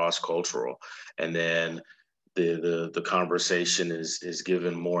intercultural, cross-cultural. And then the conversation is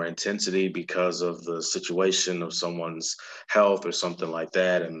given more intensity because of the situation of someone's health or something like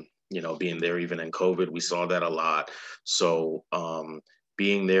that. And, being there even in COVID, we saw that a lot. So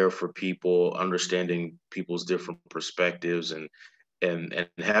being there for people, understanding people's different perspectives and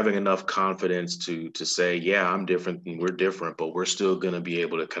having enough confidence to say, yeah, I'm different and we're different, but we're still going to be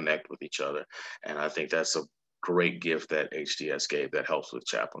able to connect with each other. And I think that's a great gift that HDS gave that helps with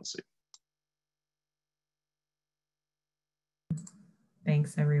chaplaincy.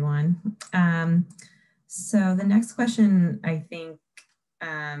 Thanks, everyone. So the next question, I think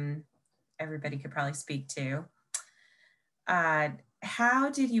everybody could probably speak to. How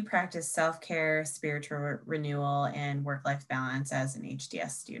did you practice self-care, spiritual renewal, and work-life balance as an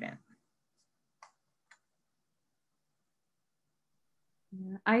HDS student?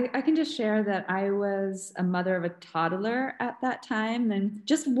 I can just share that I was a mother of a toddler at that time, and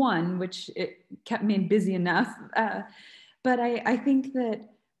just one, which it kept me busy enough. But I think that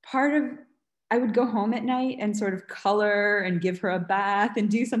I would go home at night and sort of color and give her a bath and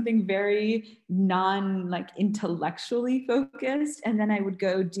do something very intellectually focused. And then I would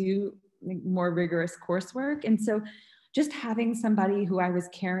go do more rigorous coursework. And so just having somebody who I was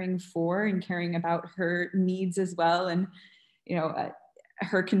caring for and caring about her needs as well. And,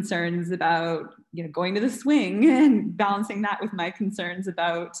 her concerns about, going to the swing and balancing that with my concerns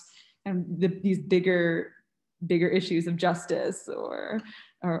about these bigger issues of justice or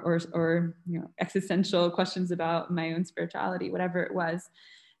existential questions about my own spirituality, whatever it was.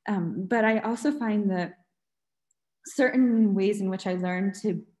 But I also find that certain ways in which I learned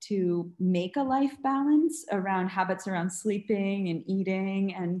to make a life balance around habits around sleeping and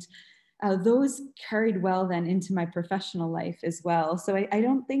eating, and those carried well then into my professional life as well. So I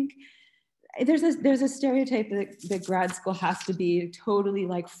don't think there's a stereotype that grad school has to be a totally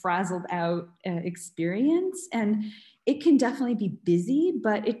frazzled out experience, and it can definitely be busy,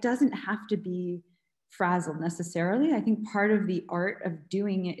 but it doesn't have to be frazzled necessarily. I think part of the art of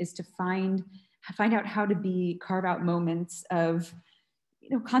doing it is to find out how to carve out moments of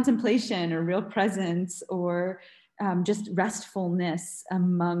contemplation or real presence or just restfulness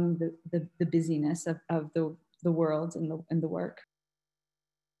among the busyness of the world and the work.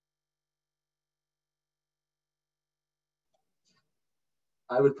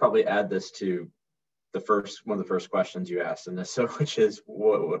 I would probably add this to one of the first questions you asked in this, which is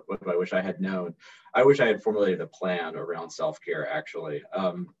what I wish I had known. I wish I had formulated a plan around self-care. Actually,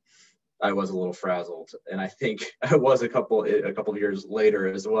 I was a little frazzled, and I think I was a couple of years later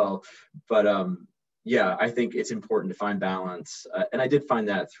as well. But yeah, I think it's important to find balance, and I did find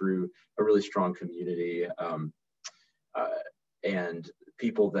that through a really strong community and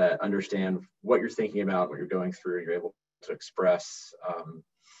people that understand what you're thinking about, what you're going through. You're able to express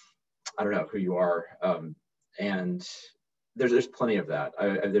I don't know who you are. And there's plenty of that.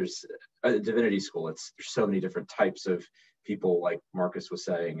 There's a divinity school. There's so many different types of people, like Marcus was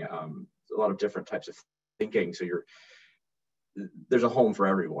saying, a lot of different types of thinking. So there's a home for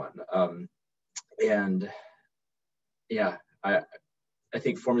everyone. And yeah, I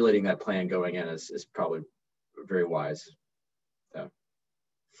think formulating that plan going in is probably very wise. Yeah.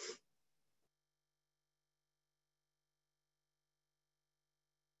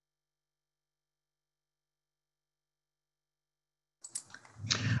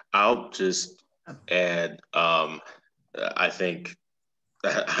 I'll just add, I think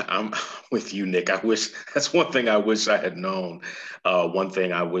I'm with you, Nick. I wish that's one thing I wish I had known. One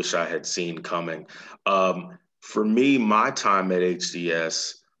thing I wish I had seen coming. For me, my time at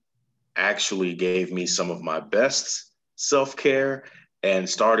HDS actually gave me some of my best self-care and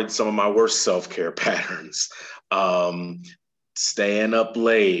started some of my worst self-care patterns. Staying up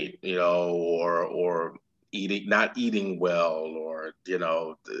late, or not eating well, or,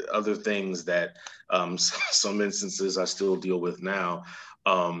 other things that some instances I still deal with now.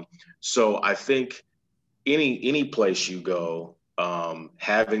 So I think any place you go,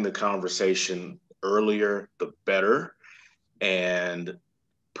 having the conversation earlier, the better, and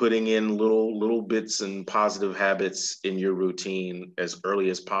putting in little bits and positive habits in your routine as early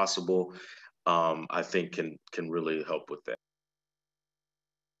as possible, I think can really help with that.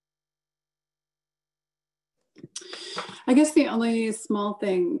 I guess the only small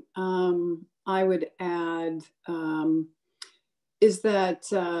thing I would add is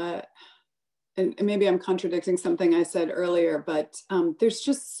that, and maybe I'm contradicting something I said earlier, but there's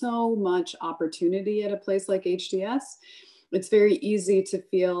just so much opportunity at a place like HDS. It's very easy to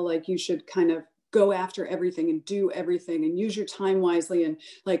feel like you should kind of go after everything and do everything and use your time wisely, and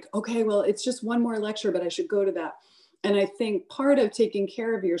like, okay, well, it's just one more lecture, but I should go to that. And I think part of taking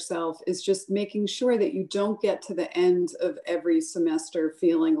care of yourself is just making sure that you don't get to the end of every semester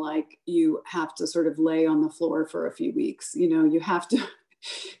feeling like you have to sort of lay on the floor for a few weeks. You have to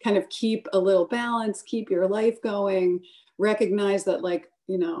kind of keep a little balance, keep your life going, recognize that, like,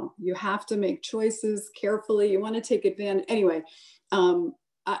 you have to make choices carefully. You want to take advantage. Anyway,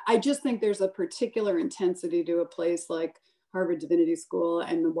 I just think there's a particular intensity to a place like Harvard Divinity School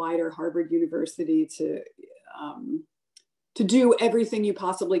and the wider Harvard University to do everything you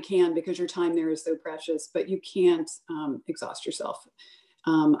possibly can, because your time there is so precious, but you can't exhaust yourself.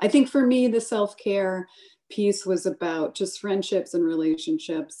 I think for me, the self-care piece was about just friendships and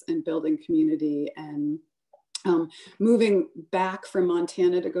relationships and building community, and moving back from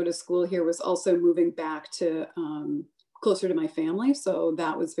Montana to go to school here was also moving back to closer to my family. So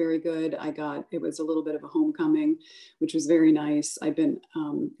that was very good. It was a little bit of a homecoming, which was very nice. I've been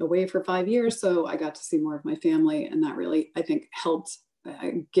away for 5 years, so I got to see more of my family. And that really, I think, helped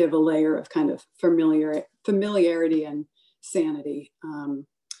give a layer of kind of familiarity and sanity,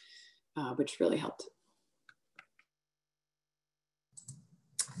 which really helped.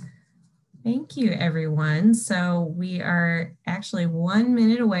 Thank you, everyone. So we are actually 1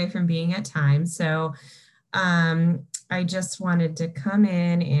 minute away from being at time. So I just wanted to come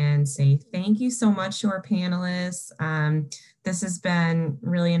in and say thank you so much to our panelists. This has been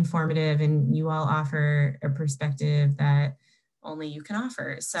really informative, and you all offer a perspective that only you can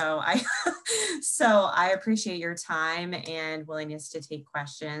offer. So I appreciate your time and willingness to take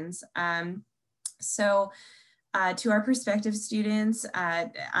questions. To our prospective students,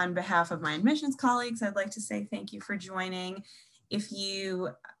 on behalf of my admissions colleagues, I'd like to say thank you for joining.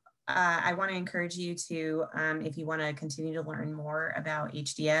 I want to encourage you to, if you want to continue to learn more about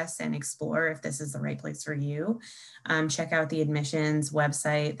HDS and explore if this is the right place for you, check out the admissions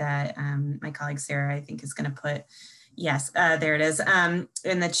website that my colleague Sarah, I think, is going to put, yes, there it is,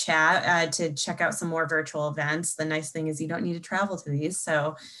 in the chat, to check out some more virtual events. The nice thing is you don't need to travel to these,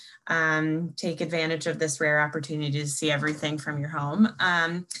 so take advantage of this rare opportunity to see everything from your home.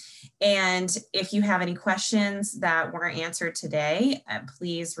 And if you have any questions that weren't answered today,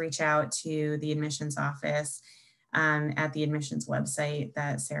 please reach out to the admissions office at the admissions website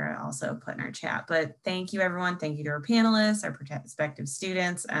that Sarah also put in our chat. But thank you, everyone. Thank you to our panelists, our prospective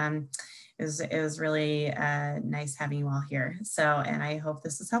students. It was really nice having you all here. And I hope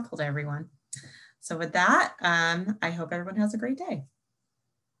this is helpful to everyone. So with that, I hope everyone has a great day.